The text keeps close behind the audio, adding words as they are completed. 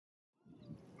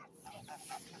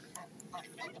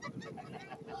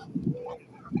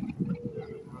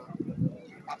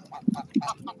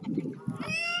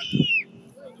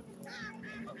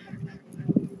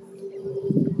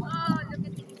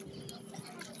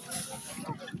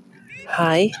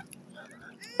Hi,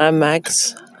 I'm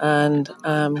Max, and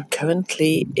I'm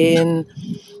currently in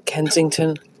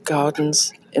Kensington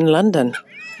Gardens in London.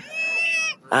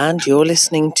 And you're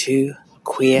listening to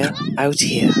Queer Out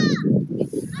Here.